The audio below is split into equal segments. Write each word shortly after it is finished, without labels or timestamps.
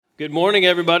Good morning,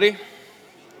 everybody.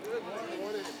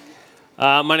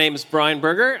 My name is Brian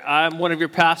Berger. I'm one of your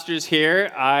pastors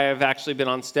here. I've actually been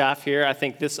on staff here. I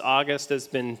think this August has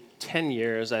been 10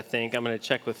 years, I think. I'm going to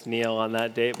check with Neil on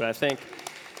that date, but I think,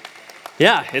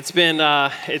 yeah, it's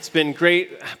been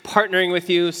great partnering with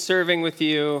you, serving with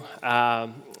you.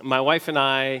 My wife and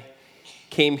I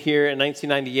came here in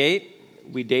 1998.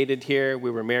 We dated here. We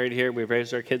were married here. We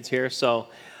raised our kids here. So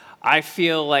I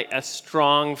feel like a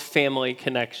strong family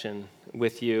connection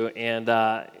with you. And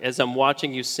as I'm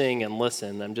watching you sing and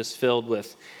listen, I'm just filled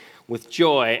with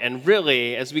joy. And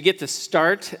really, as we get to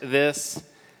start this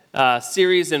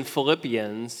series in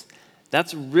Philippians,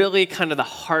 that's really kind of the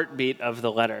heartbeat of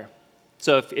the letter.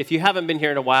 So if you haven't been here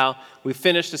in a while, we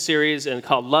finished a series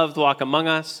called Love Walk Among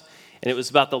Us, and it was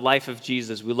about the life of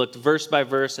Jesus. We looked verse by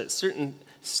verse at certain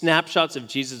snapshots of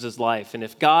Jesus' life. And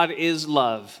if God is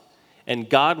love, and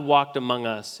God walked among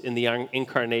us in the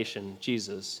incarnation,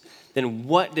 Jesus, then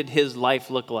what did his life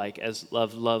look like as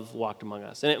love walked among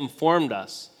us? And it informed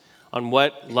us on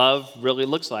what love really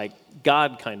looks like,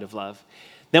 God kind of love.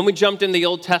 Then we jumped in the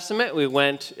Old Testament. We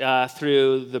went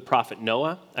through the prophet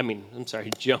Jonah.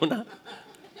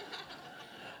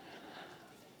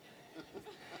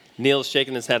 Neil's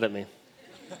shaking his head at me.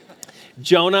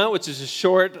 Jonah, which is a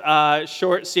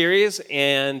short series,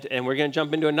 and we're going to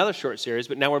jump into another short series,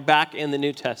 but now we're back in the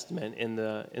New Testament, in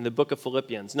the book of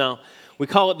Philippians. Now, we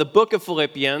call it the book of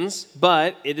Philippians,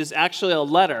 but it is actually a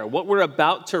letter. What we're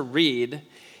about to read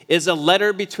is a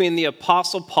letter between the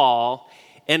Apostle Paul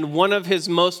and one of his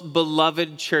most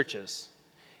beloved churches.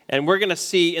 And we're going to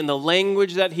see in the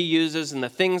language that he uses and the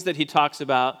things that he talks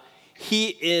about,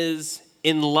 he is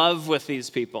in love with these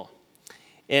people.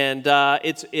 And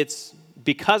it's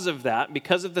because of that,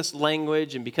 because of this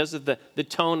language and because of the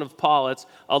tone of Paul, it's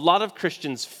a lot of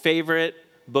Christians' favorite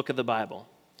book of the Bible.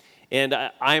 And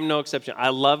I am no exception. I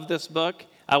love this book.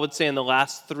 I would say in the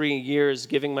last 3 years,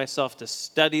 giving myself to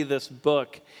study this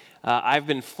book, I've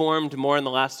been formed more in the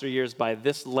last 3 years by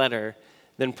this letter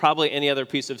than probably any other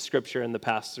piece of scripture in the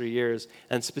past 3 years.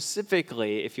 And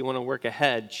specifically, if you want to work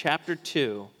ahead, chapter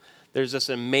 2, there's this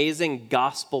amazing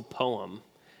gospel poem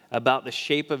about the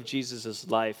shape of Jesus'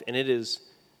 life, and it is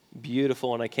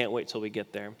beautiful, and I can't wait till we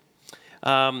get there.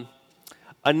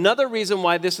 Another reason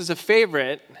why this is a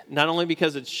favorite, not only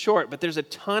because it's short, but there's a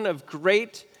ton of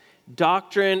great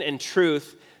doctrine and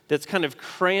truth that's kind of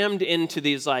crammed into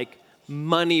these like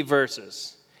money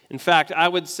verses. In fact, I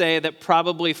would say that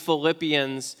probably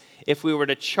Philippians, if we were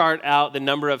to chart out the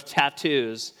number of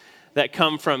tattoos that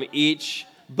come from each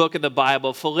book of the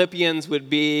Bible, Philippians would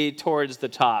be towards the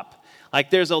top. Like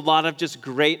there's a lot of just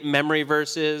great memory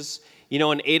verses. You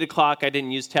know, in 8 o'clock, I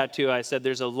didn't use tattoo. I said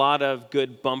there's a lot of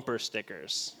good bumper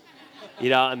stickers,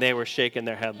 and they were shaking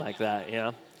their head like that,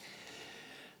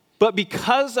 But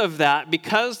because of that,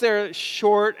 because they're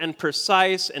short and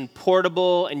precise and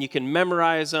portable and you can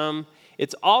memorize them,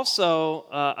 it's also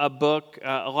a book,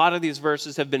 a lot of these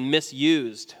verses have been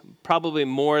misused, probably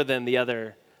more than the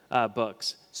other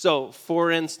books. So,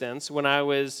 for instance, when I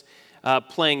was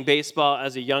playing baseball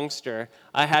as a youngster,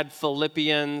 I had a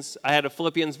Philippians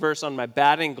verse on my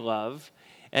batting glove,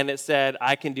 and it said,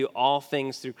 "I can do all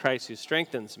things through Christ who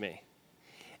strengthens me."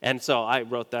 And so I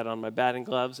wrote that on my batting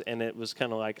gloves, and it was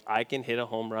kind of like, I can hit a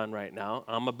home run right now.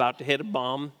 I'm about to hit a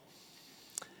bomb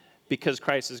because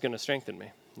Christ is going to strengthen me,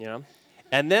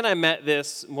 And then I met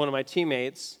one of my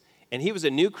teammates, and he was a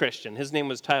new Christian. His name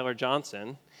was Tyler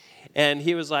Johnson, and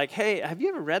he was like, "Hey, have you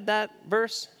ever read that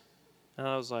verse?" And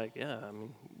I was like, "Yeah."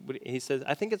 He says,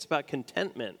 "I think it's about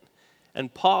contentment."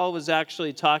 And Paul was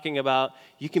actually talking about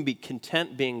you can be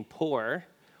content being poor,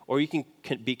 or you can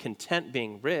be content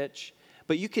being rich,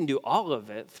 but you can do all of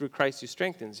it through Christ who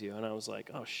strengthens you. And I was like,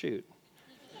 oh, shoot.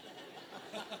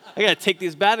 I got to take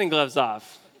these batting gloves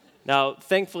off. Now,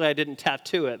 thankfully, I didn't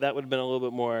tattoo it. That would have been a little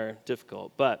bit more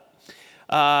difficult. But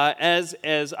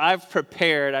as I've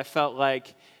prepared, I felt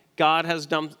like God has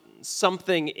done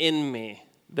something in me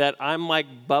that I'm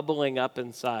like bubbling up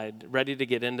inside, ready to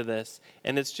get into this.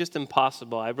 And it's just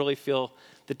impossible. I really feel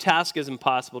the task is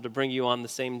impossible to bring you on the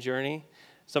same journey.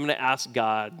 So I'm going to ask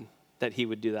God that he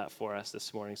would do that for us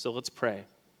this morning. So let's pray.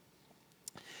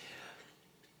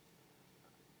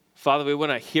 Father, we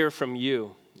want to hear from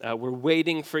you. We're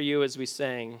waiting for you as we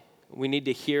sang. We need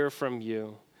to hear from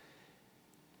you.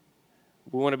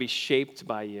 We want to be shaped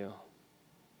by you.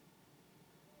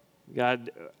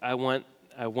 God, I want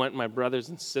my brothers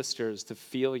and sisters to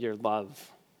feel your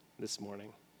love this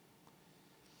morning.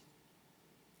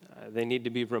 They need to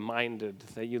be reminded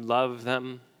that you love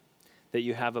them, that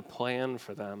you have a plan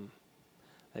for them,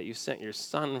 that you sent your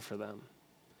son for them,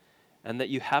 and that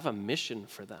you have a mission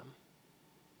for them.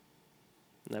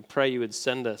 And I pray you would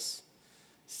send us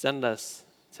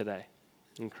today.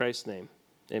 In Christ's name,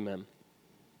 amen.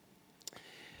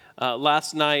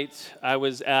 Last night, I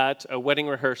was at a wedding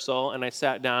rehearsal, and I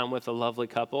sat down with a lovely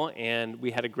couple, and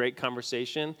we had a great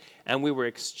conversation, and we were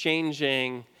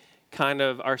exchanging kind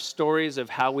of our stories of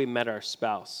how we met our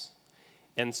spouse.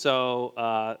 And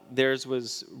so theirs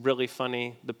was really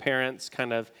funny. The parents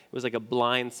it was like a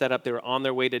blind setup. They were on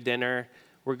their way to dinner.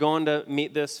 We're going to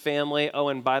meet this family. Oh,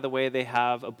 and by the way, they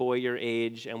have a boy your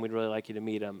age, and we'd really like you to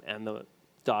meet him. And the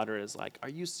daughter is like, are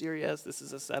you serious? This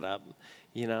is a setup,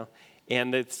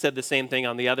 And they said the same thing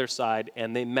on the other side,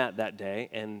 and they met that day,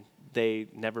 and they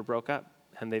never broke up.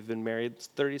 And they've been married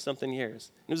 30-something years.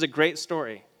 It was a great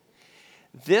story.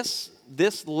 This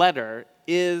letter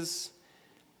is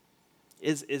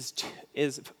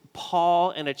Paul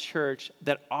and a church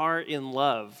that are in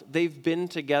love. They've been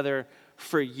together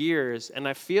for years, and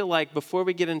I feel like before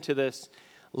we get into this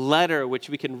letter, which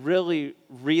we can really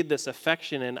read this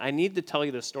affection in, I need to tell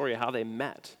you the story of how they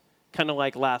met, kind of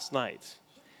like last night.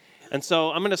 And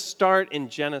so I'm going to start in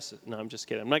Genesis. No, I'm just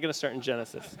kidding. I'm not going to start in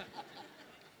Genesis.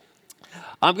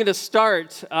 I'm going to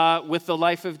start with the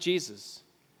life of Jesus.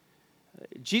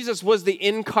 Jesus was the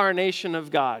incarnation of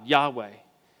God, Yahweh,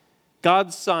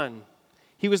 God's Son.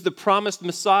 He was the promised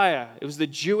Messiah. It was the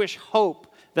Jewish hope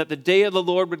that the day of the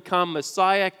Lord would come,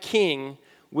 Messiah, King,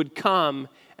 would come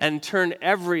and turn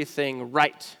everything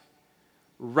right,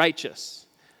 righteous.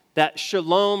 That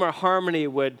shalom or harmony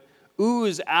would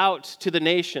ooze out to the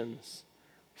nations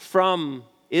from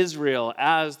Israel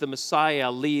as the Messiah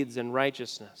leads in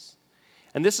righteousness.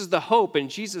 And this is the hope, and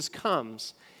Jesus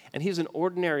comes, and he's an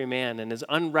ordinary man and is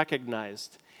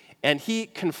unrecognized, and he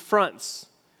confronts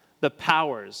the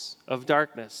powers of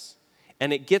darkness,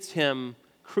 and it gets him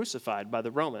crucified by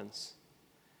the Romans.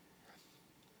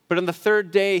 But on the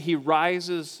third day, he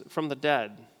rises from the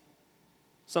dead,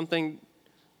 something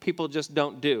people just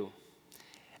don't do.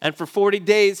 And for 40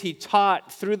 days, he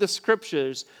taught through the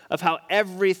scriptures of how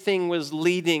everything was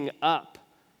leading up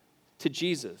to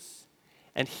Jesus.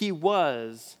 And he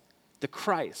was the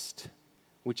Christ,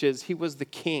 which is, he was the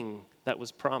king that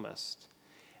was promised.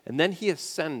 And then he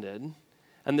ascended,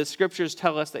 and the scriptures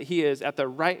tell us that he is at the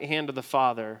right hand of the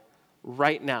Father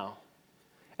right now,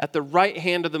 at the right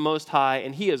hand of the Most High,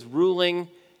 and he is ruling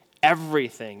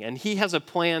everything. And he has a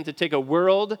plan to take a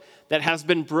world that has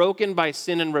been broken by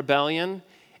sin and rebellion,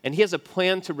 and he has a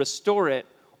plan to restore it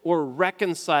or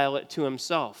reconcile it to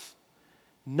himself.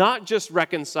 Not just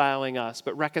reconciling us,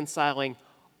 but reconciling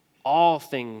all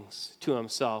things to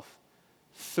himself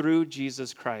through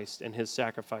Jesus Christ and his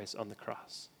sacrifice on the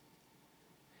cross.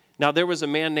 Now, there was a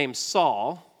man named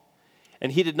Saul,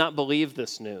 and he did not believe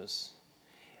this news.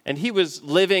 And he was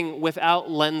living without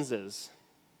lenses.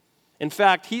 In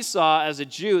fact, he saw as a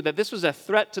Jew that this was a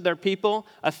threat to their people,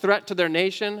 a threat to their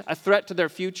nation, a threat to their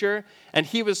future. And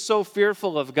he was so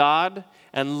fearful of God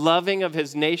and loving of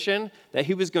his nation that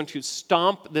he was going to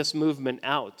stomp this movement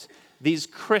out. These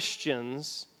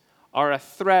Christians are a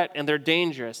threat and they're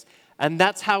dangerous. And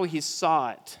that's how he saw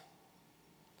it.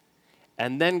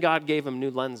 And then God gave him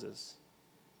new lenses.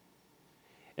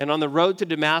 And on the road to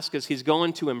Damascus, he's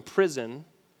going to imprison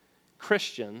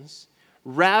Christians,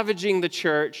 ravaging the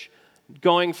church,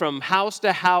 going from house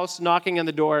to house, knocking on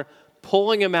the door,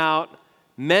 pulling them out,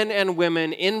 men and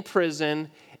women in prison,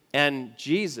 and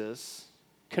Jesus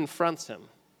confronts him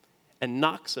and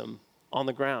knocks him on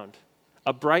the ground.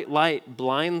 A bright light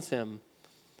blinds him.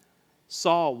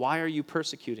 Saul, why are you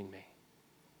persecuting me?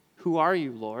 Who are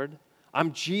you, Lord?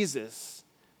 I'm Jesus,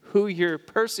 who you're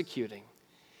persecuting.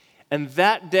 And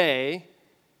that day,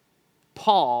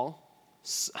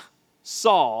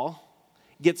 Saul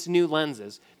gets new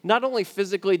lenses. Not only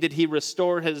physically did he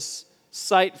restore his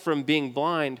sight from being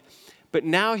blind, but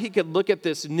now he could look at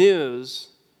this news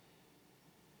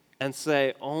and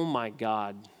say, oh my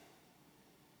God,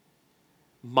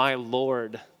 my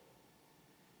Lord,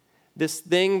 this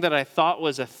thing that I thought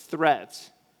was a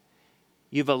threat,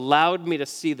 you've allowed me to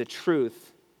see the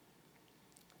truth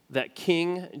that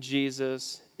King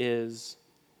Jesus is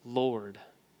Lord.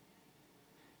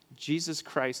 Jesus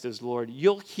Christ is Lord.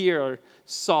 You'll hear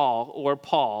Saul or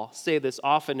Paul say this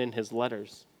often in his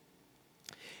letters.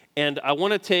 And I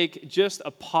want to take just a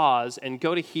pause and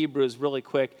go to Hebrews really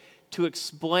quick to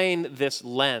explain this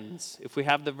lens. If we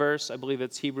have the verse, I believe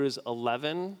it's Hebrews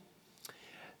 11.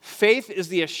 Faith is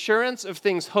the assurance of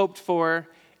things hoped for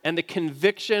and the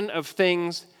conviction of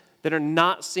things that are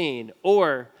not seen,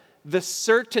 or the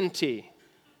certainty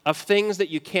of things that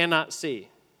you cannot see.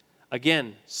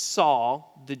 Again,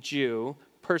 Saul, the Jew,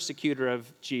 persecutor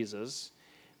of Jesus,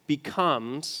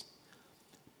 becomes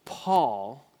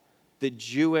Paul, the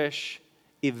Jewish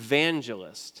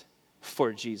evangelist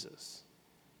for Jesus.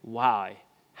 Why?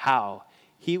 How?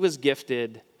 He was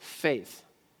gifted faith,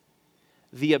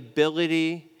 the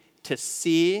ability to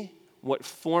see what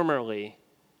formerly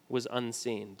was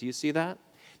unseen. Do you see that?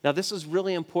 Now, this is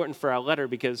really important for our letter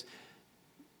because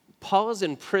Paul is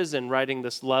in prison writing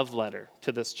this love letter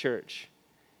to this church,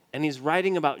 and he's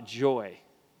writing about joy,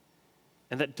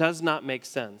 and that does not make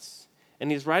sense. And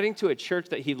he's writing to a church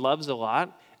that he loves a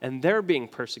lot, and they're being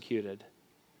persecuted.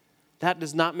 That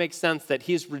does not make sense that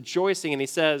he's rejoicing, and he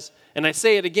says, and I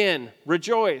say it again,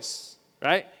 rejoice,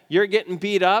 right? You're getting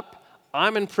beat up.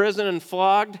 I'm in prison and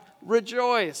flogged.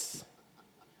 Rejoice.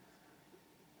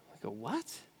 I go,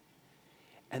 what?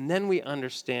 And then we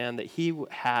understand that he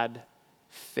had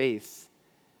faith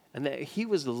and that he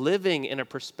was living in a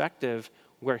perspective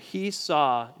where he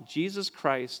saw Jesus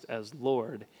Christ as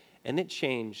Lord, and it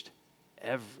changed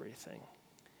everything.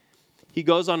 He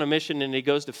goes on a mission and he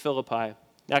goes to Philippi.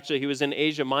 Actually, he was in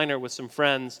Asia Minor with some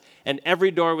friends, and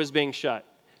every door was being shut.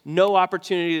 No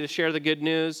opportunity to share the good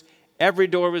news. Every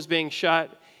door was being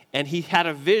shut, and he had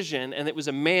a vision, and it was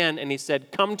a man, and he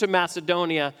said, come to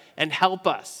Macedonia and help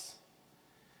us.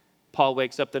 Paul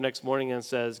wakes up the next morning and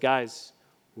says, guys,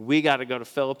 we got to go to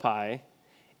Philippi.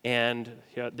 And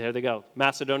there they go.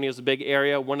 Macedonia is a big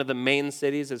area. One of the main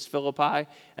cities is Philippi,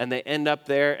 and they end up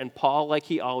there, and Paul, like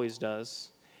he always does,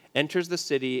 enters the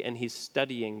city, and he's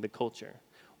studying the culture.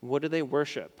 What do they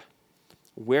worship?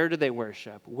 Where do they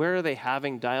worship? Where are they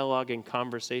having dialogue and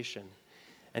conversation?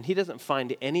 And he doesn't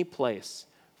find any place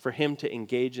for him to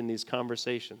engage in these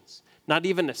conversations. Not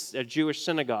even a Jewish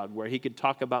synagogue where he could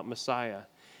talk about Messiah.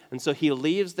 And so he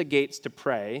leaves the gates to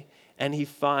pray, and he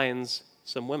finds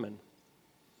some women.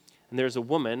 And there's a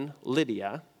woman,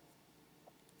 Lydia.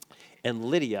 And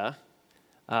Lydia,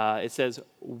 it says,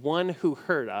 one who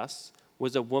heard us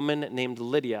was a woman named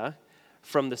Lydia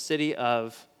from the city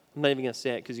of, I'm not even going to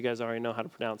say it because you guys already know how to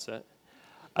pronounce it,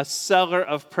 a seller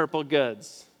of purple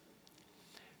goods,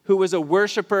 who was a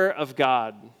worshiper of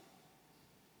God.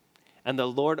 And the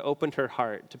Lord opened her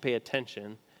heart to pay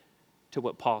attention to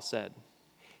what Paul said.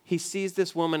 He sees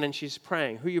this woman and she's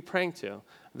praying. Who are you praying to?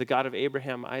 The God of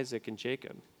Abraham, Isaac, and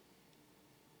Jacob.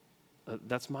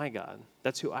 That's my God.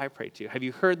 That's who I pray to. Have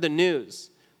you heard the news?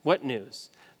 What news?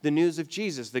 The news of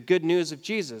Jesus, the good news of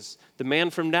Jesus, the man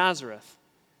from Nazareth.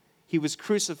 He was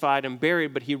crucified and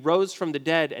buried, but he rose from the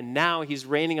dead, and now he's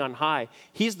reigning on high.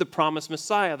 He's the promised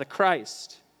Messiah, the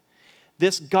Christ.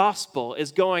 This gospel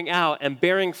is going out and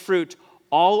bearing fruit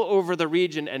all over the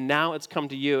region, and now it's come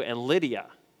to you. And Lydia,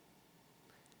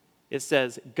 it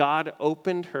says, God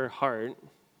opened her heart,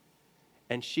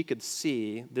 and she could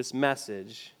see this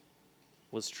message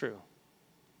was true.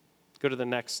 Go to the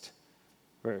next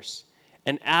verse.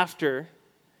 And after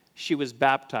she was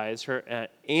baptized, her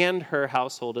and her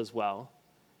household as well,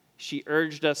 she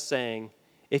urged us, saying,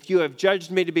 if you have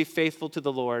judged me to be faithful to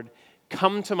the Lord,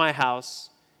 come to my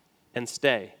house and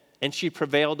stay. And she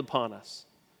prevailed upon us.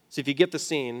 So if you get the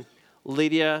scene,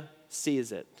 Lydia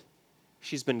sees it.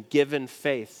 She's been given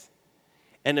faith.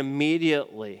 And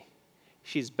immediately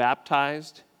she's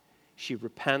baptized, she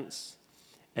repents,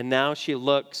 and now she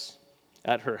looks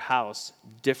at her house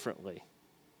differently.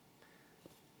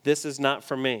 This is not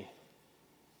for me.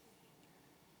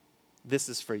 This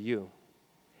is for you.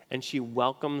 And she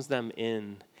welcomes them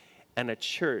in, and a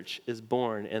church is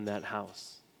born in that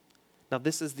house. Now,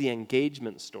 this is the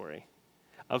engagement story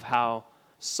of how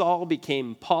Saul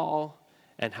became Paul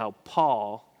and how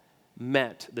Paul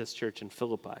met this church in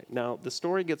Philippi. Now, the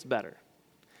story gets better.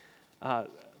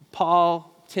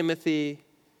 Paul, Timothy,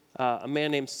 a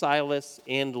man named Silas,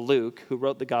 and Luke, who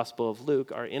wrote the Gospel of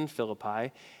Luke, are in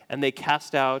Philippi, and they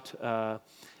cast out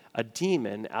a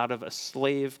demon out of a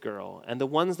slave girl. And the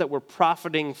ones that were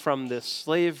profiting from this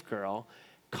slave girl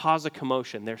cause a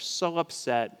commotion. They're so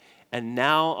upset, and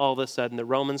now all of a sudden the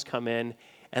Romans come in,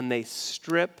 and they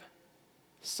strip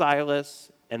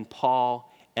Silas and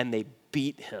Paul, and they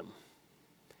beat him,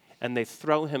 and they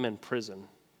throw him in prison.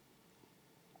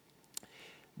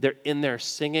 They're in there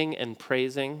singing and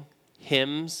praising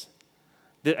hymns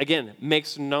that, again,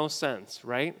 makes no sense,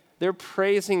 right? They're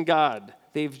praising God.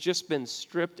 They've just been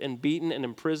stripped and beaten and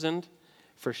imprisoned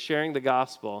for sharing the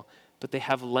gospel, but they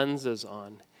have lenses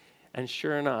on. And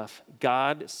sure enough,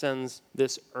 God sends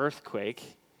this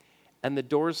earthquake, and the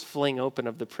doors fling open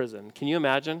of the prison. Can you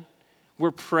imagine?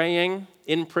 We're praying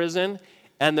in prison,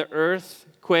 and the earth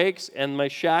quakes, and my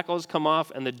shackles come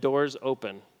off, and the doors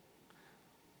open.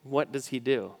 What does he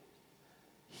do?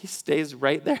 He stays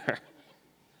right there.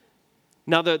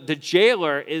 Now, the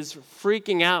jailer is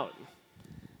freaking out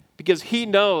because he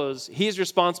knows he's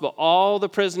responsible. All the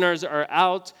prisoners are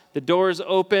out. The doors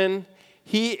open.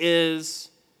 he is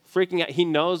freaking out. He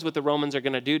knows what the Romans are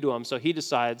going to do to him, so he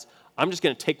decides, I'm just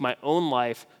going to take my own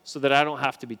life so that I don't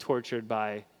have to be tortured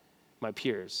by my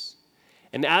peers.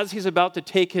 And as he's about to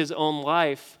take his own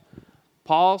life,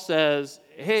 Paul says,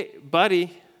 hey,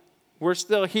 buddy, we're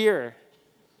still here.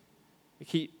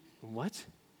 What?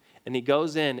 And he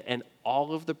goes in, and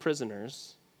all of the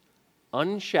prisoners,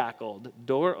 unshackled,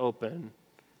 door open,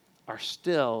 are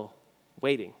still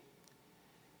waiting.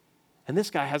 And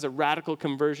this guy has a radical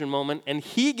conversion moment, and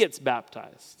he gets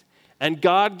baptized. And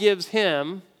God gives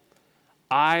him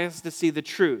eyes to see the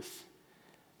truth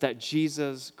that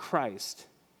Jesus Christ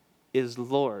is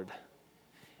Lord.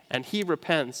 And he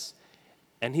repents,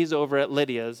 and he's over at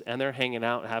Lydia's, and they're hanging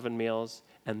out, having meals,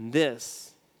 and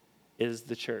this is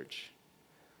the church.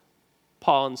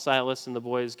 Paul and Silas and the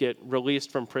boys get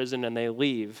released from prison, and they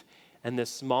leave. And this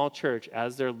small church,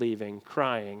 as they're leaving,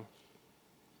 crying,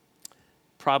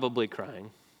 probably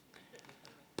crying,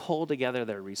 pull together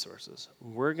their resources.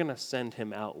 We're going to send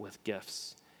him out with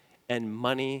gifts and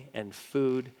money and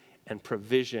food and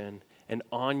provision. And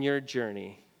on your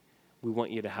journey, we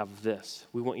want you to have this.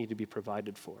 We want you to be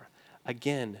provided for.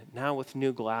 Again, now with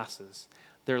new glasses,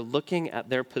 they're looking at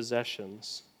their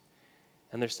possessions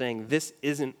and they're saying, this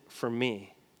isn't for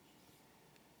me.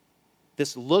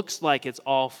 This looks like it's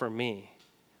all for me.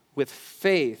 With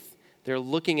faith, they're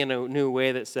looking in a new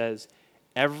way that says,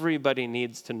 everybody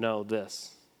needs to know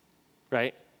this,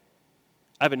 right?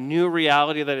 I have a new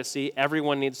reality that I see.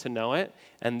 Everyone needs to know it.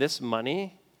 And this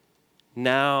money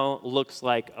now looks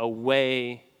like a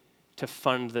way to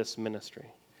fund this ministry.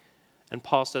 And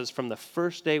Paul says, from the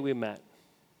first day we met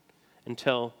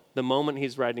until the moment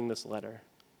he's writing this letter,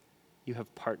 you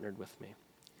have partnered with me.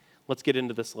 Let's get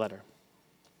into this letter.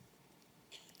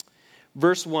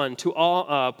 Verse 1, to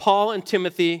all Paul and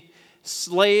Timothy,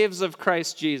 slaves of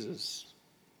Christ Jesus,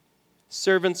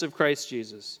 servants of Christ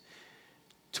Jesus.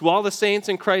 To all the saints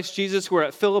in Christ Jesus who are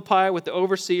at Philippi with the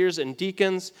overseers and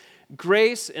deacons,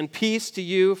 grace and peace to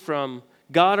you from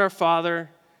God our Father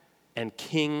and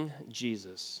King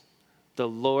Jesus, the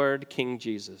Lord King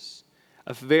Jesus.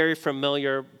 A very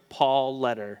familiar Paul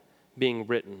letter being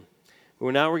written.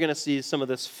 Well, now we're going to see some of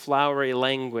this flowery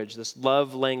language, this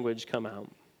love language come out.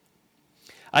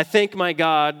 I thank my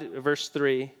God, verse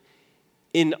 3,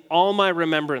 in all my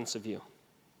remembrance of you,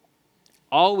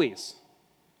 always,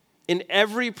 in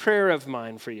every prayer of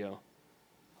mine for you,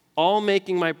 all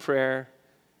making my prayer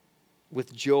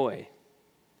with joy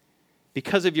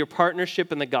because of your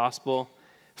partnership in the gospel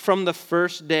from the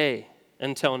first day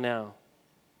until now.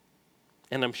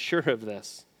 And I'm sure of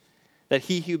this, that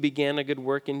he who began a good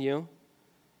work in you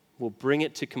will bring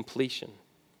it to completion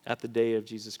at the day of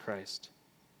Jesus Christ.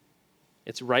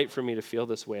 It's right for me to feel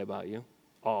this way about you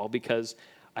all because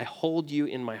I hold you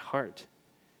in my heart.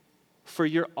 For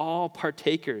you're all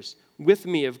partakers with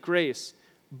me of grace,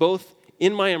 both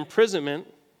in my imprisonment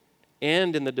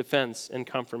and in the defense and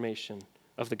confirmation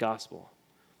of the gospel.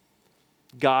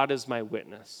 God is my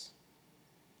witness.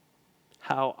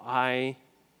 How I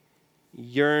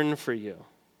yearn for you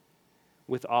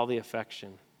with all the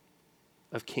affection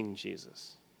of King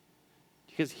Jesus.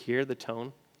 Do you guys hear the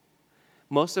tone?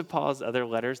 Most of Paul's other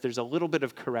letters, there's a little bit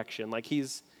of correction. Like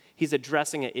he's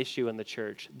addressing an issue in the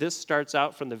church. This starts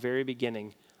out from the very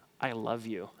beginning. I love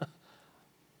you.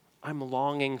 I'm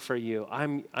longing for you.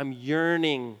 I'm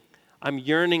yearning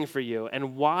for you.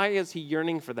 And why is he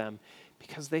yearning for them?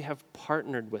 Because they have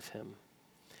partnered with him.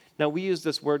 Now, we use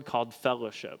this word called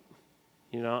fellowship.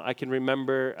 You know, I can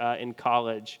remember in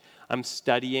college, I'm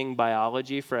studying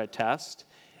biology for a test,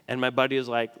 and my buddy was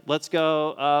like, let's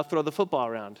go throw the football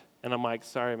around. And I'm like,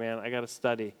 sorry, man, I got to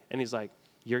study. And he's like,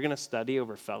 you're going to study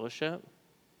over fellowship?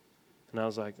 And I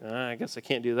was like, I guess I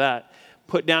can't do that.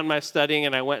 Put down my studying,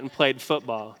 and I went and played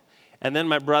football. And then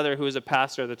my brother, who was a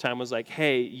pastor at the time, was like,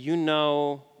 hey, you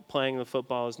know playing the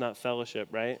football is not fellowship,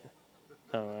 right?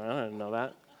 Oh, I didn't know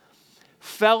that.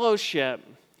 Fellowship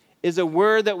is a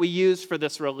word that we use for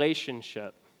this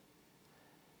relationship.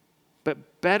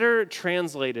 But better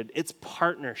translated, it's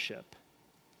partnership.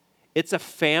 It's a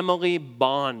family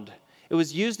bond. It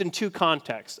was used in two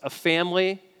contexts, a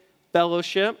family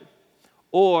fellowship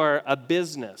or a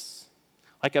business,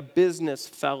 like a business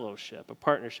fellowship, a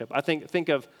partnership. I think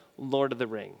of Lord of the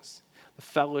Rings, the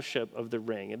fellowship of the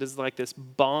ring. It is like this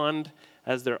bond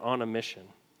as they're on a mission.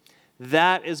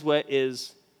 That is what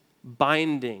is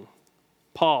binding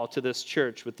Paul to this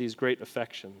church with these great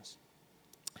affections.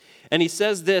 And he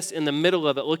says this in the middle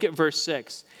of it. Look at verse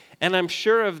 6. And I'm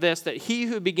sure of this, that he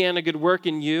who began a good work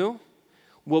in you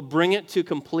will bring it to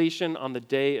completion on the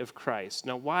day of Christ.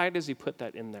 Now, why does he put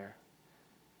that in there?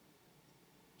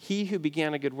 He who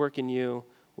began a good work in you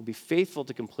will be faithful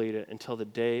to complete it until the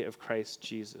day of Christ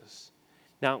Jesus.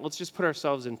 Now, let's just put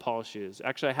ourselves in Paul's shoes.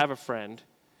 Actually, I have a friend,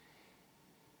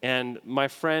 and my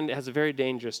friend has a very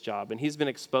dangerous job, and he's been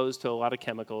exposed to a lot of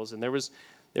chemicals, and there was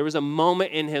a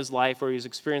moment in his life where he was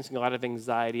experiencing a lot of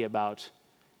anxiety about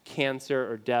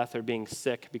cancer or death or being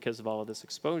sick because of all of this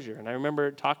exposure. And I remember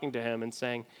talking to him and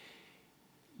saying,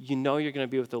 you know you're going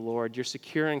to be with the Lord. You're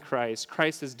secure in Christ.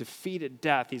 Christ has defeated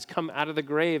death. He's come out of the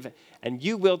grave, and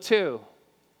you will too.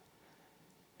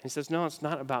 And he says, no, it's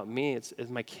not about me. It's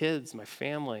my kids, my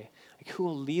family. Like, who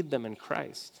will lead them in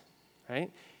Christ, right?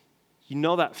 You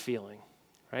know that feeling,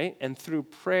 right? And through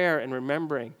prayer and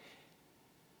remembering,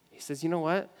 he says, you know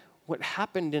what? What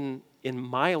happened in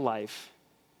my life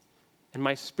and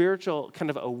my spiritual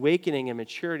kind of awakening and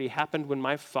maturity happened when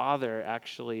my father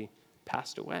actually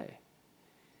passed away.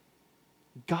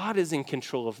 God is in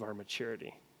control of our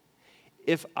maturity.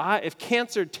 If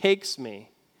cancer takes me,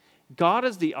 God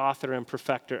is the author and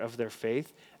perfecter of their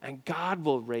faith, and God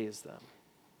will raise them.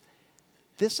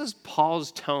 This is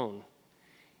Paul's tone.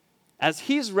 As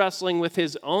he's wrestling with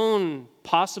his own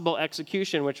possible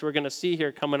execution, which we're going to see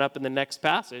here coming up in the next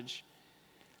passage,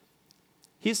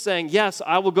 he's saying, yes,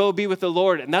 I will go be with the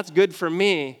Lord, and that's good for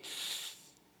me.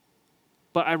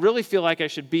 But I really feel like I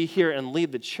should be here and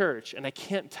lead the church, and I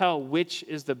can't tell which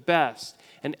is the best.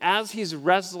 And as he's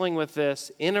wrestling with this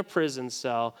in a prison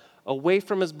cell, away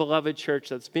from his beloved church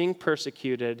that's being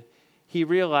persecuted, he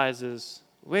realizes,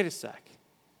 wait a sec.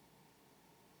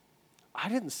 I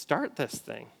didn't start this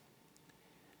thing.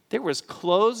 There was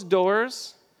closed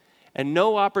doors and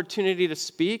no opportunity to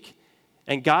speak,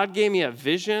 and God gave me a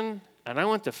vision, and I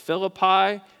went to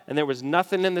Philippi, and there was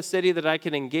nothing in the city that I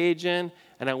could engage in,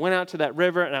 and I went out to that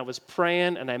river, and I was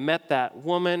praying, and I met that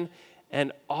woman,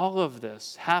 and all of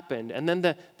this happened. And then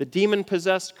the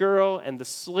demon-possessed girl, and the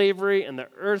slavery, and the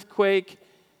earthquake,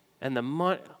 and the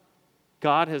money.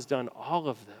 God has done all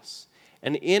of this.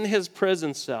 And in his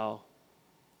prison cell,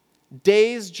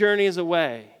 days' journeys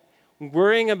away,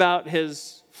 worrying about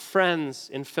his friends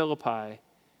in Philippi,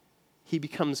 he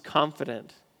becomes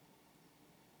confident.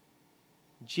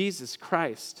 Jesus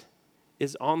Christ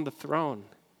is on the throne.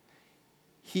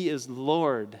 He is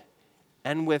Lord.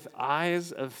 And with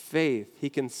eyes of faith, he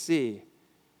can see,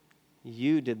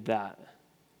 you did that.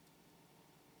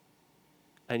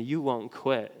 And you won't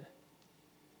quit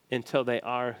until they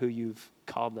are who you've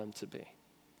called them to be.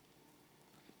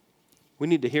 We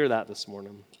need to hear that this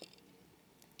morning.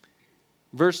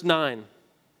 Verse 9,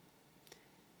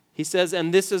 he says,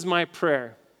 and this is my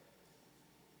prayer.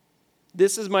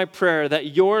 This is my prayer,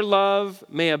 that your love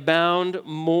may abound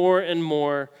more and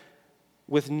more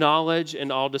with knowledge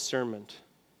and all discernment.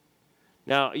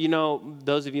 Now, you know,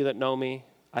 those of you that know me,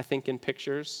 I think in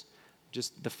pictures,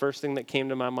 just the first thing that came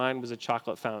to my mind was a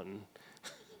chocolate fountain.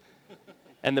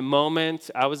 And the moment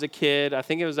I was a kid, I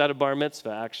think it was at a bar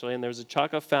mitzvah actually, and there was a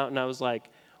chocolate fountain. I was like,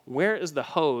 where is the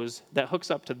hose that hooks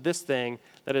up to this thing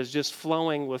that is just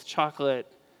flowing with chocolate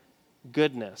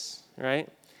goodness, right?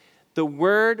 The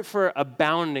word for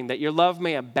abounding, that your love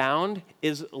may abound,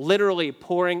 is literally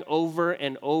pouring over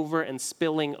and over and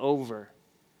spilling over.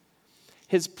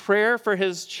 His prayer for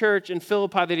his church in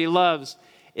Philippi that he loves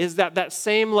is that that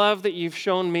same love that you've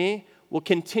shown me will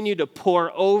continue to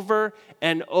pour over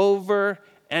and over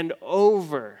and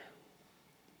over.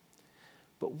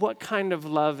 But what kind of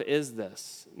love is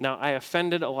this? Now, I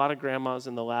offended a lot of grandmas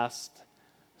in the last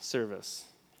service.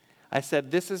 I said,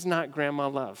 this is not grandma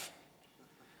love.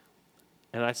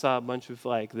 And I saw a bunch of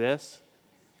like this.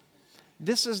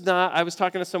 This is not, I was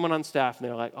talking to someone on staff, and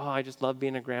they're like, oh, I just love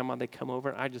being a grandma. They come over,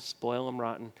 and I just spoil them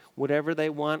rotten. Whatever they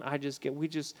want, we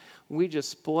just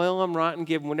spoil them rotten,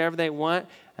 give them whatever they want,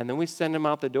 and then we send them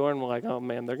out the door, and we're like, oh,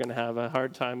 man, they're going to have a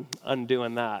hard time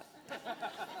undoing that.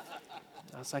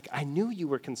 I was like, I knew you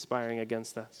were conspiring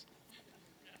against us.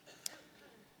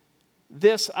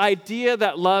 This idea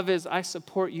that love is, I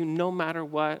support you no matter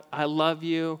what. I love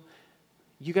you.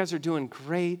 You guys are doing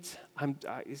great.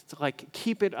 It's like,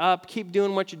 keep it up. Keep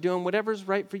doing what you're doing. Whatever's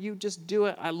right for you, just do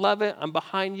it. I love it. I'm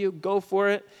behind you. Go for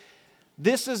it.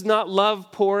 This is not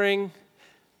love pouring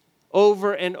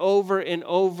over and over and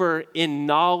over in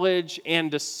knowledge and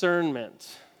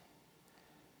discernment.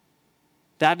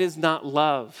 That is not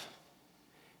love.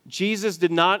 Jesus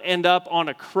did not end up on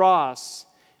a cross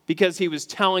because he was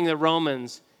telling the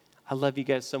Romans, I love you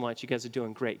guys so much. You guys are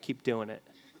doing great. Keep doing it.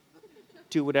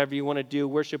 Do whatever you want to do.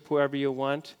 Worship whoever you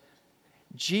want.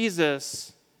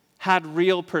 Jesus had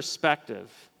real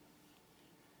perspective.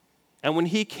 And when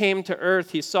he came to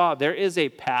earth, he saw there is a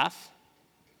path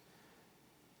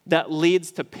that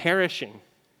leads to perishing.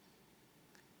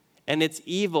 And it's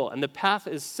evil. And the path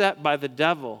is set by the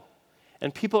devil.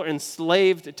 and people are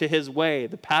enslaved to his way,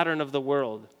 the pattern of the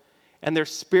world. And they're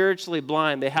spiritually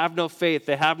blind. They have no faith.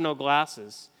 They have no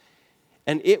glasses.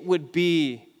 And it would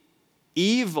be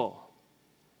evil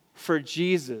for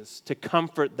Jesus to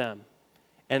comfort them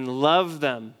and love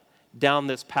them down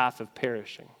this path of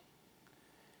perishing.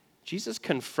 Jesus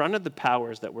confronted the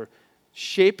powers that were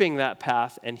shaping that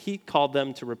path, and he called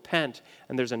them to repent.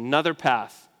 And there's another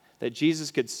path that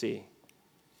Jesus could see.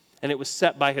 And it was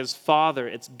set by his Father.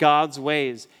 It's God's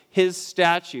ways, his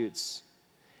statutes.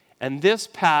 And this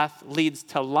path leads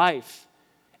to life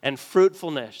and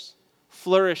fruitfulness,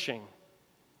 flourishing.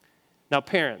 Now,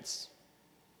 parents,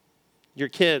 your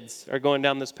kids are going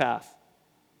down this path.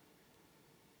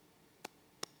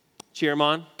 Cheer them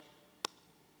on?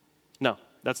 No,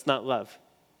 that's not love.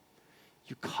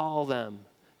 You call them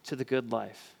to the good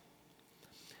life.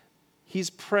 He's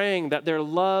praying that their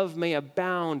love may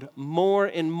abound more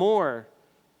and more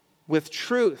with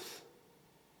truth,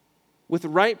 with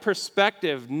right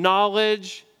perspective,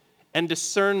 knowledge, and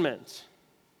discernment.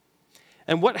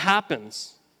 And what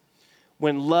happens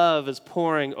when love is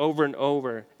pouring over and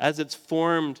over as it's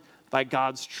formed by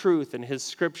God's truth and his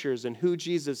scriptures and who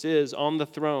Jesus is on the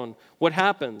throne? What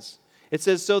happens? It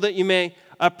says, so that you may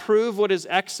approve what is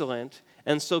excellent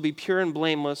and so be pure and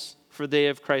blameless for the day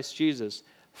of Christ Jesus,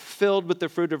 filled with the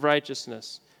fruit of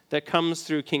righteousness that comes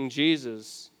through King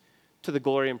Jesus to the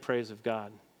glory and praise of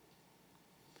God.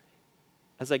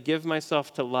 As I give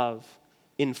myself to love,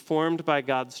 informed by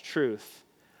God's truth,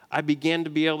 I began to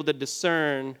be able to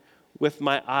discern with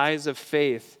my eyes of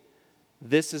faith,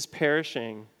 this is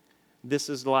perishing, this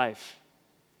is life.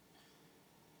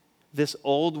 This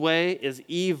old way is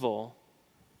evil,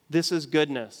 this is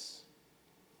goodness.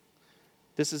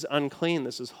 This is unclean,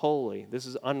 this is holy, this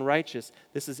is unrighteous,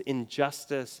 this is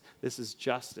injustice, this is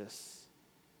justice.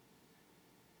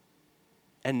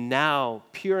 And now,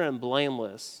 pure and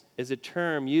blameless is a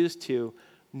term used to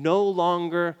no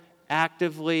longer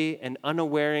actively and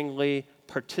unawareingly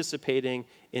participating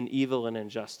in evil and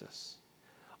injustice.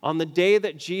 On the day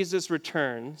that Jesus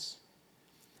returns,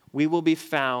 we will be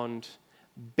found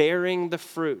bearing the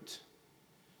fruit.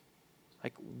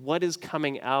 Like, what is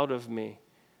coming out of me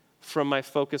from my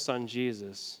focus on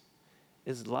Jesus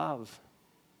is love,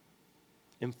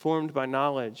 informed by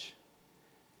knowledge,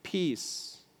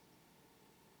 peace,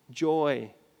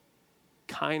 joy,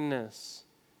 kindness,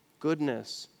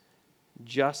 goodness,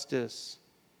 justice,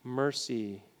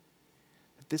 mercy.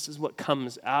 This is what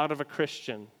comes out of a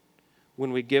Christian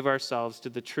when we give ourselves to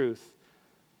the truth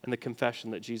and the confession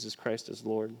that Jesus Christ is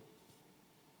Lord.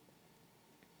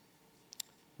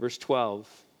 Verse 12.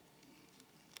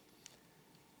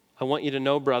 I want you to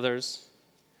know, brothers,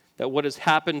 that what has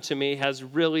happened to me has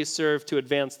really served to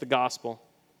advance the gospel,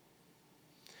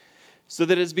 so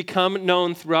that it has become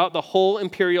known throughout the whole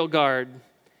imperial guard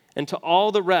and to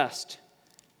all the rest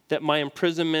that my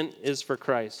imprisonment is for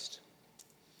Christ.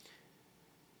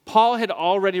 Paul had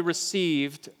already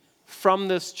received from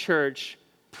this church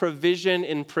provision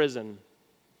in prison,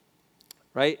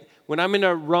 right? When I'm in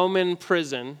a Roman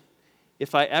prison,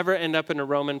 if I ever end up in a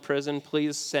Roman prison,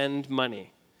 please send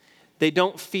money. They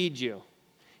don't feed you.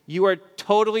 You are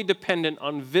totally dependent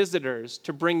on visitors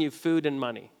to bring you food and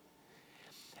money.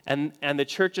 And the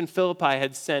church in Philippi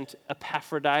had sent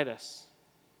Epaphroditus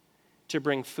to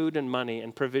bring food and money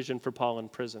and provision for Paul in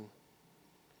prison.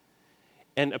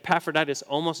 And Epaphroditus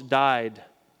almost died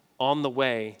on the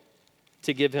way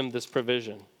to give him this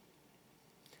provision.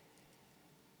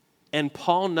 And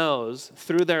Paul knows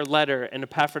through their letter and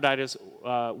Epaphroditus'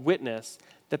 witness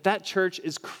that church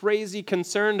is crazy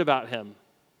concerned about him.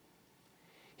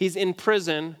 He's in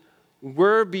prison.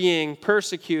 We're being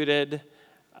persecuted.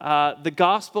 The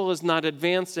gospel is not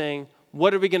advancing.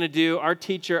 What are we going to do? Our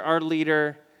teacher, our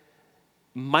leader,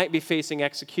 might be facing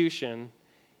execution.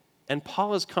 And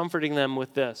Paul is comforting them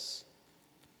with this.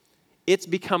 It's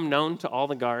become known to all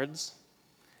the guards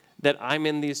that I'm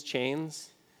in these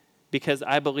chains because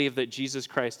I believe that Jesus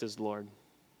Christ is Lord.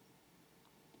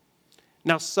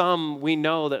 Now, we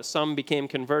know that some became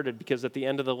converted because at the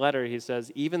end of the letter he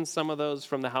says, even some of those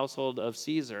from the household of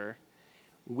Caesar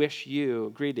wish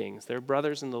you greetings. They're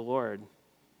brothers in the Lord.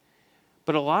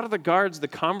 But a lot of the guards, the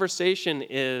conversation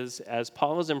is, as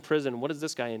Paul is in prison, what is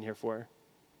this guy in here for?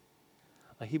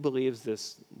 He believes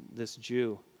this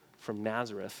Jew from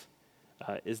Nazareth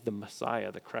is the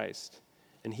Messiah, the Christ.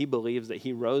 And he believes that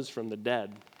he rose from the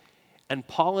dead. And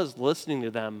Paul is listening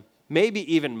to them,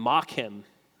 maybe even mock him.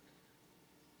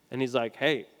 And he's like,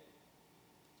 hey,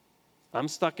 I'm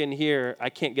stuck in here. I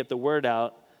can't get the word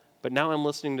out. But now I'm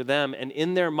listening to them. And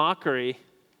in their mockery,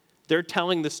 they're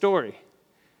telling the story.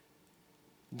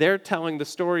 They're telling the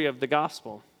story of the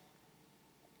gospel.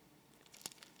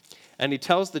 And he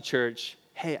tells the church,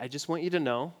 hey, I just want you to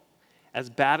know, as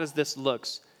bad as this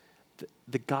looks,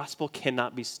 the gospel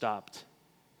cannot be stopped.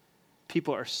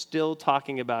 People are still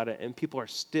talking about it, and people are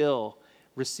still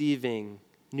receiving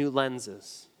new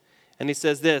lenses. And he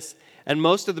says this, and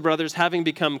most of the brothers, having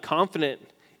become confident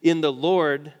in the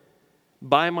Lord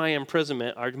by my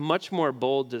imprisonment, are much more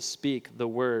bold to speak the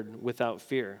word without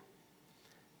fear.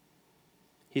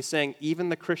 He's saying even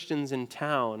the Christians in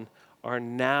town are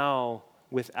now,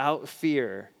 without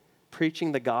fear,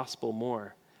 preaching the gospel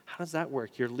more. How does that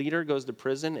work? Your leader goes to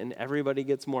prison and everybody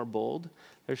gets more bold?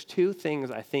 There's two things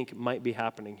I think might be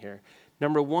happening here.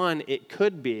 Number one, it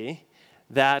could be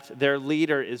that their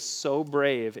leader is so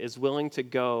brave, is willing to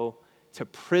go to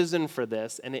prison for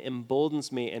this, and it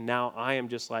emboldens me, and now I am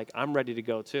just like, I'm ready to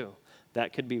go too.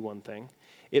 That could be one thing.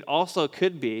 It also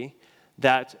could be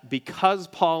that because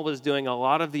Paul was doing a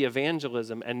lot of the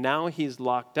evangelism, and now he's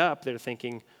locked up, they're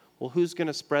thinking, well, who's going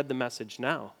to spread the message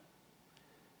now?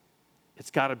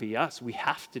 It's got to be us. We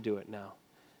have to do it now.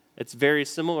 It's very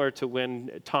similar to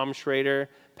when Tom Schrader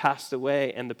passed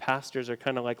away, and the pastors are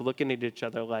kind of like looking at each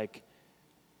other like,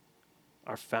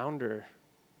 our founder,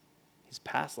 he's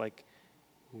passed, like,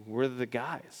 we're the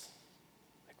guys.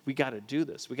 Like, we got to do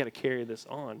this. We got to carry this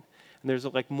on. And there's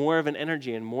like more of an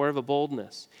energy and more of a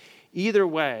boldness. Either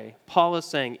way, Paul is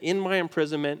saying, in my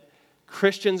imprisonment,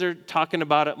 Christians are talking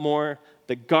about it more.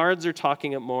 The guards are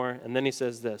talking it more. And then he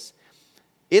says this,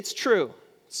 it's true.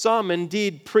 Some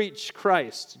indeed preach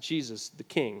Christ, Jesus, the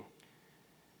King,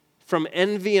 from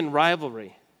envy and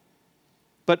rivalry,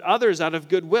 but others out of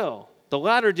goodwill. The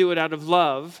latter do it out of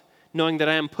love, knowing that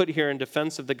I am put here in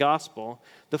defense of the gospel.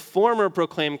 The former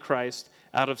proclaim Christ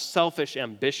out of selfish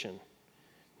ambition,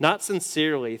 not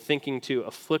sincerely thinking to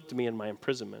afflict me in my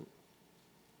imprisonment.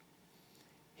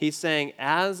 He's saying,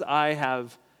 as I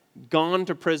have gone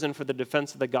to prison for the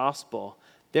defense of the gospel,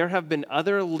 there have been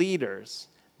other leaders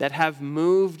that have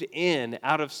moved in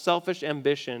out of selfish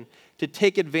ambition to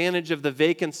take advantage of the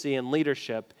vacancy in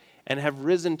leadership and have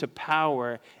risen to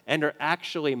power and are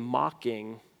actually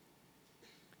mocking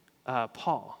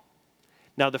Paul.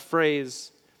 Now, this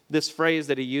phrase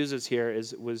that he uses here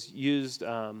was used,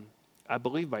 I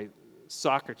believe, by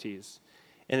Socrates.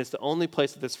 And it's the only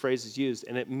place that this phrase is used.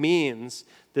 And it means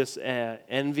this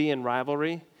envy and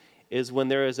rivalry is when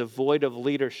there is a void of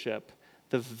leadership,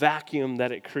 the vacuum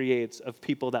that it creates of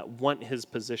people that want his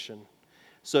position.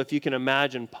 So if you can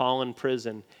imagine Paul in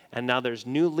prison, and now there's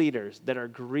new leaders that are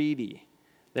greedy,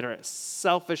 that are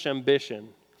selfish ambition.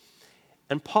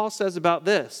 And Paul says about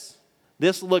this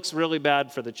looks really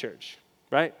bad for the church,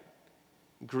 right?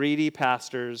 Greedy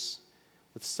pastors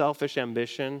with selfish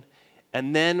ambition.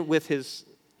 And then with his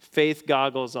faith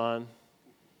goggles on,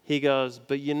 he goes,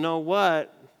 but you know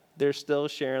what? They're still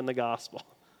sharing the gospel.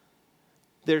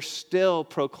 They're still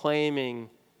proclaiming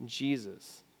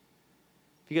Jesus.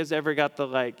 You guys ever got the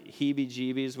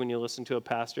heebie-jeebies when you listen to a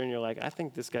pastor and you're like, I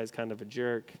think this guy's kind of a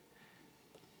jerk.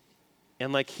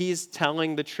 And he's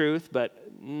telling the truth, but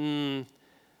and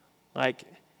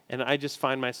I just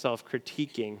find myself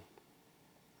critiquing.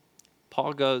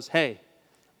 Paul goes, hey,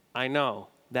 I know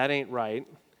that ain't right,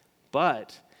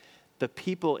 but the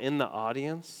people in the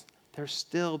audience, they're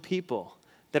still people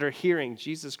that are hearing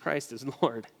Jesus Christ is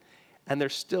Lord, and they're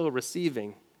still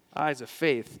receiving eyes of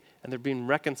faith, and they're being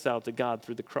reconciled to God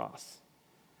through the cross.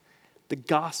 The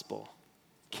gospel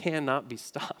cannot be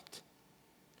stopped.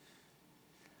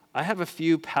 I have a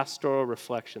few pastoral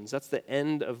reflections. That's the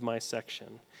end of my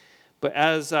section. But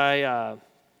as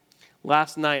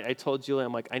last night I told Julie,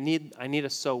 I'm like, I need a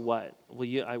so what.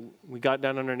 We got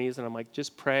down on our knees, and I'm like,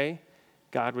 just pray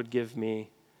God would give me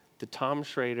the Tom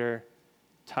Schrader,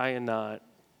 tie a knot,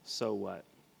 so what.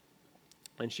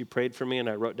 And she prayed for me, and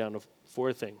I wrote down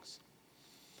 4 things.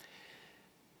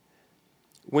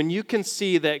 When you can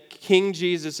see that King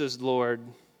Jesus is Lord,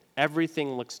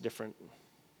 everything looks different.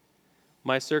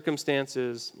 My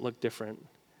circumstances look different.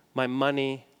 My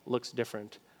money looks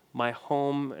different. My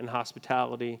home and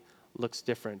hospitality looks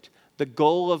different. The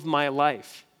goal of my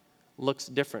life looks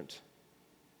different.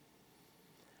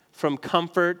 From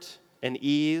comfort and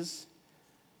ease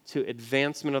to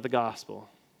advancement of the gospel.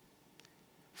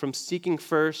 From seeking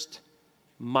first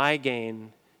my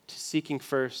gain to seeking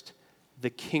first the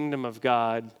kingdom of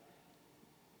God,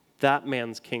 that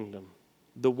man's kingdom,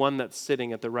 the one that's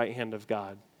sitting at the right hand of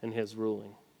God and his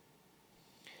ruling.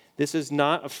 This is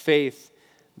not a faith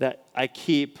that I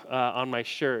keep on my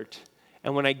shirt,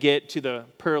 and when I get to the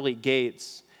pearly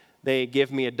gates, they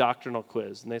give me a doctrinal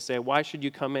quiz, and they say, why should you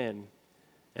come in?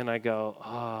 And I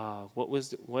go,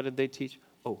 what did they teach?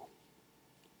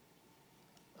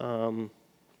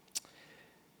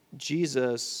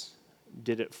 Jesus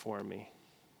did it for me.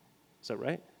 Is that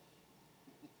right?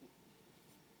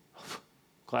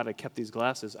 Glad I kept these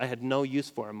glasses. I had no use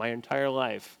for them my entire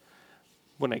life.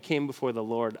 When I came before the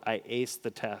Lord, I aced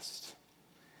the test.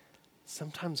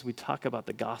 Sometimes we talk about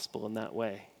the gospel in that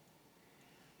way.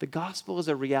 The gospel is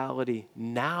a reality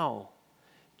now.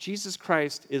 Jesus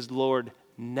Christ is Lord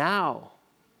now.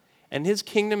 And his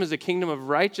kingdom is a kingdom of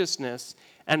righteousness,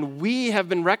 and we have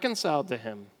been reconciled to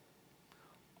him.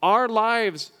 Our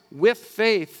lives with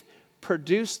faith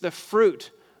produce the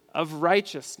fruit of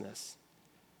righteousness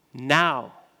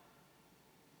now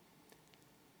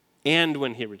and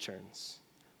when he returns,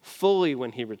 fully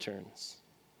when he returns.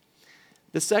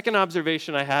 The second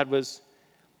observation I had was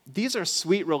these are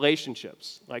sweet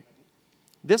relationships. Like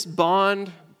this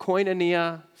bond,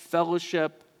 koinonia,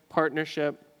 fellowship,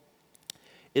 partnership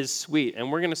is sweet.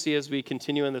 And we're going to see as we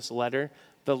continue in this letter,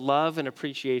 the love and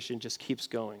appreciation just keeps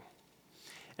going.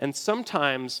 And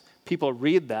sometimes people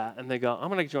read that and they go, I'm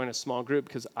going to join a small group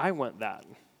because I want that.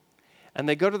 And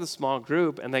they go to the small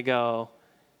group and they go,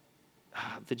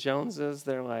 the Joneses,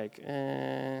 they're like,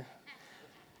 Brian,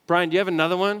 do you have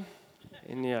another one?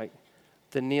 And you're like,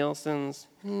 the Nielsen's,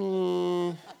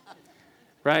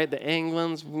 right? The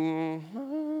Englands,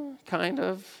 kind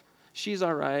of. She's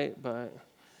all right, but.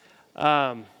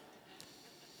 And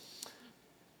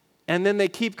then they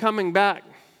keep coming back.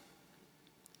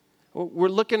 We're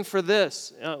looking for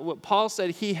this. What Paul said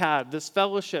he had, this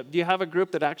fellowship. Do you have a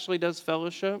group that actually does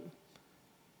fellowship?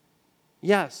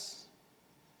 Yes.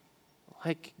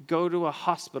 Like go to a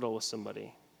hospital with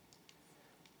somebody.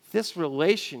 This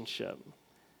relationship.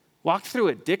 Walk through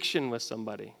addiction with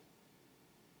somebody.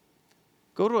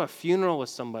 Go to a funeral with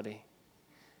somebody.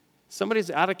 Somebody's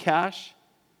out of cash.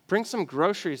 Bring some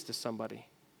groceries to somebody.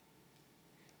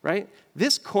 Right?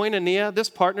 This koinonia, this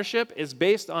partnership is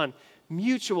based on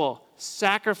mutual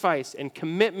sacrifice and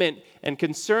commitment and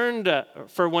concern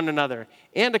for one another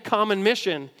and a common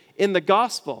mission in the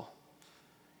gospel.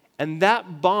 And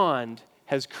that bond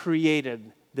has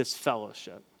created this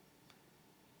fellowship.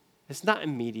 It's not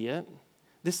immediate.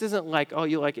 This isn't like, oh,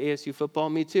 you like ASU football?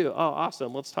 Me too. Oh,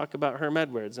 awesome. Let's talk about Herm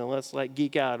Edwards and let's like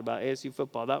geek out about ASU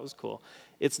football. That was cool.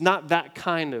 It's not that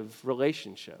kind of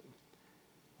relationship.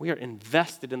 We are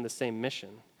invested in the same mission.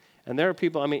 And there are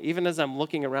people, even as I'm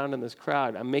looking around in this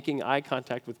crowd, I'm making eye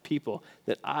contact with people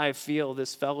that I feel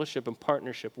this fellowship and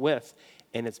partnership with.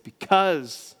 And it's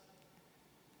because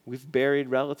we've buried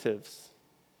relatives.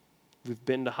 We've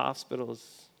been to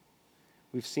hospitals.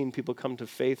 We've seen people come to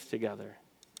faith together.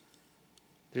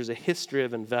 There's a history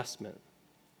of investment.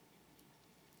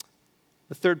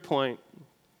 The third point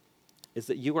is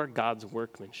that you are God's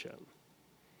workmanship.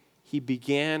 He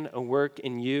began a work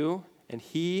in you, and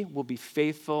he will be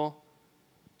faithful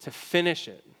to finish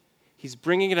it. He's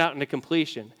bringing it out into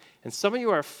completion. And some of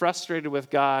you are frustrated with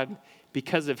God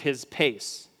because of his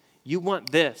pace. You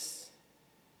want this.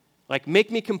 Like,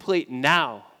 make me complete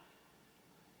now.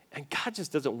 And God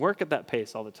just doesn't work at that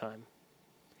pace all the time.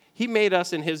 He made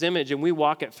us in his image, and we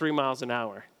walk at 3 miles an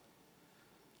hour.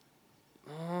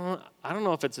 I don't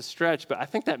know if it's a stretch, but I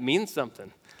think that means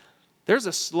something. There's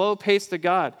a slow pace to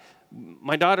God.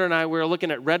 My daughter and I, we were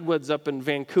looking at redwoods up in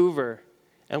Vancouver,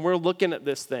 and we're looking at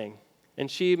this thing. And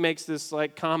she makes this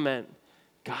like comment,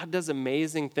 God does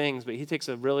amazing things, but he takes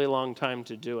a really long time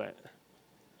to do it.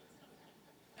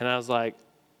 And I was like,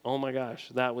 oh my gosh,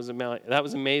 that was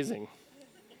amazing.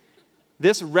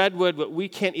 This redwood, what we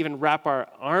can't even wrap our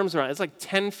arms around, it's like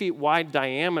 10 feet wide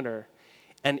diameter.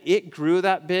 And it grew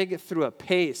that big through a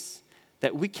pace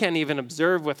that we can't even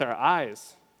observe with our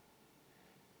eyes.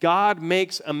 God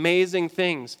makes amazing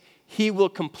things. He will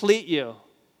complete you.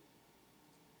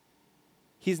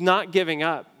 He's not giving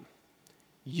up.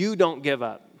 You don't give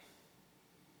up.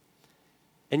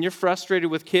 And you're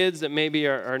frustrated with kids that maybe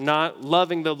are not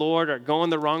loving the Lord or going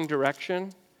the wrong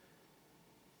direction.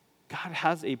 God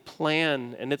has a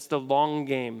plan, and it's the long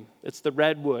game. It's the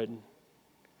redwood.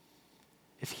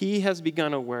 If he has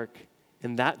begun a work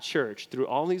in that church through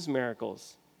all these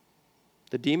miracles,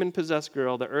 the demon-possessed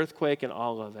girl, the earthquake, and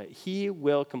all of it, he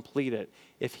will complete it.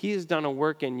 If he has done a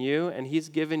work in you and he's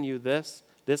given you this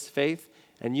faith,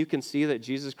 and you can see that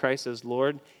Jesus Christ is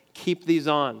Lord, keep these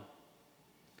on.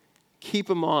 Keep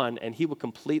them on, and he will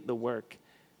complete the work.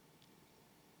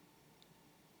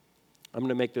 I'm going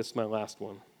to make this my last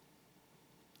one.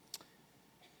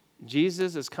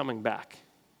 Jesus is coming back.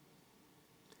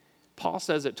 Paul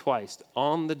says it twice,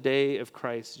 on the day of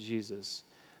Christ Jesus.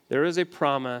 There is a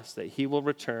promise that he will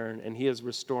return, and he is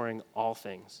restoring all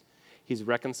things. He's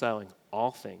reconciling all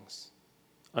things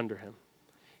under him.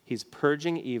 He's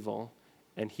purging evil,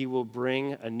 and he will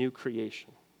bring a new creation,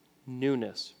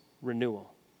 newness,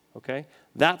 renewal. Okay?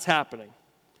 That's happening.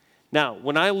 Now,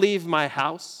 when I leave my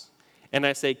house and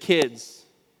I say, kids,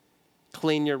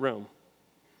 clean your room.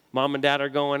 Mom and dad are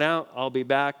going out. I'll be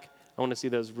back. I want to see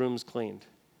those rooms cleaned.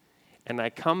 And I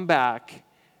come back,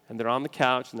 and they're on the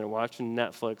couch, and they're watching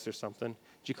Netflix or something.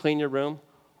 Did you clean your room?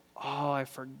 Oh, I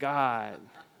forgot.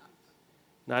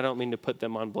 Now, I don't mean to put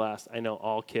them on blast. I know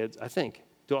all kids, I think.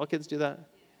 Do all kids do that?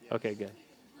 Yes. Okay, good.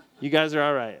 You guys are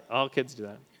all right. All kids do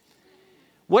that.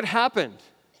 What happened?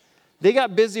 They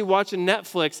got busy watching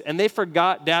Netflix, and they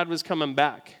forgot dad was coming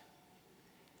back.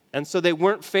 And so they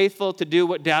weren't faithful to do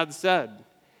what dad said.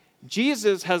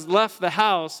 Jesus has left the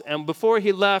house, and before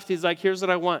he left, he's like, here's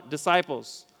what I want.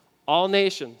 Disciples, all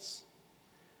nations.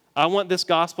 I want this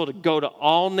gospel to go to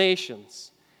all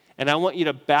nations, and I want you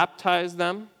to baptize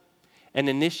them and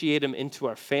initiate them into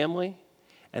our family,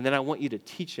 and then I want you to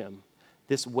teach them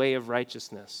this way of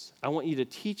righteousness. I want you to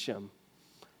teach them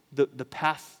the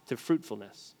path to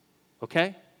fruitfulness,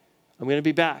 okay? I'm going to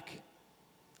be back.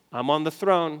 I'm on the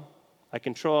throne. I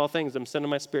control all things. I'm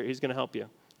sending my spirit. He's going to help you,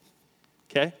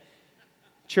 okay?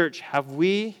 Church, have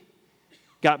we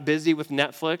got busy with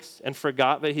Netflix and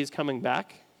forgot that he's coming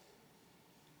back?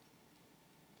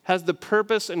 Has the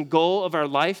purpose and goal of our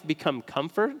life become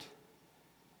comfort?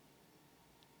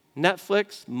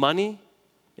 Netflix, money,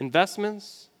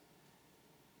 investments,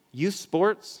 youth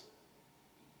sports?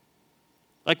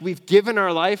 Like we've given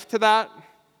our life to that,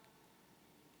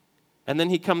 and then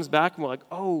he comes back and we're like,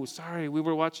 oh, sorry, we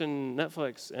were watching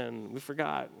Netflix and we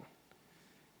forgot.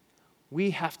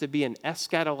 We have to be an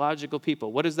eschatological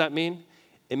people. What does that mean?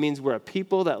 It means we're a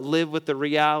people that live with the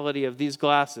reality of these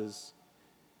glasses.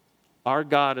 Our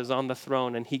God is on the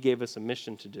throne, and he gave us a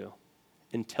mission to do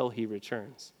until he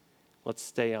returns. Let's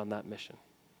stay on that mission.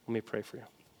 Let me pray for you.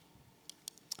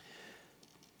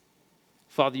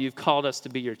 Father, you've called us to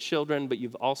be your children, but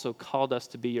you've also called us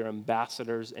to be your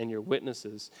ambassadors and your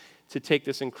witnesses to take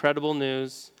this incredible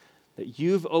news that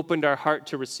you've opened our heart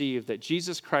to receive, that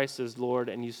Jesus Christ is Lord,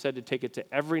 and you said to take it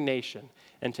to every nation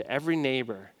and to every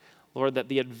neighbor. Lord, that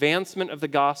the advancement of the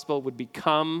gospel would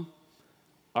become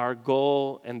our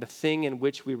goal and the thing in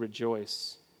which we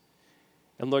rejoice.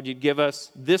 And Lord, you'd give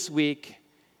us this week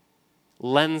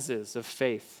lenses of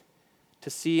faith to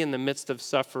see in the midst of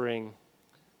suffering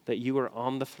that you are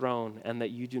on the throne and that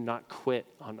you do not quit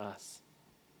on us.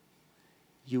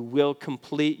 You will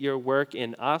complete your work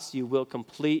in us. You will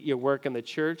complete your work in the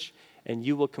church, and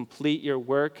you will complete your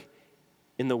work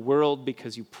in the world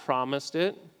because you promised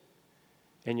it,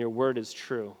 and your word is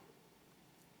true.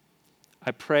 I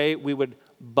pray we would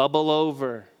bubble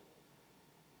over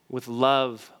with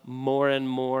love more and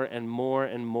more and more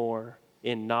and more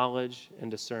in knowledge and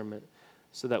discernment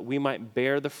so that we might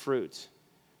bear the fruit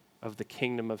of the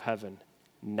kingdom of heaven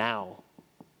now,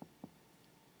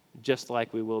 just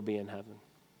like we will be in heaven.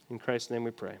 In Christ's name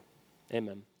we pray.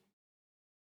 Amen.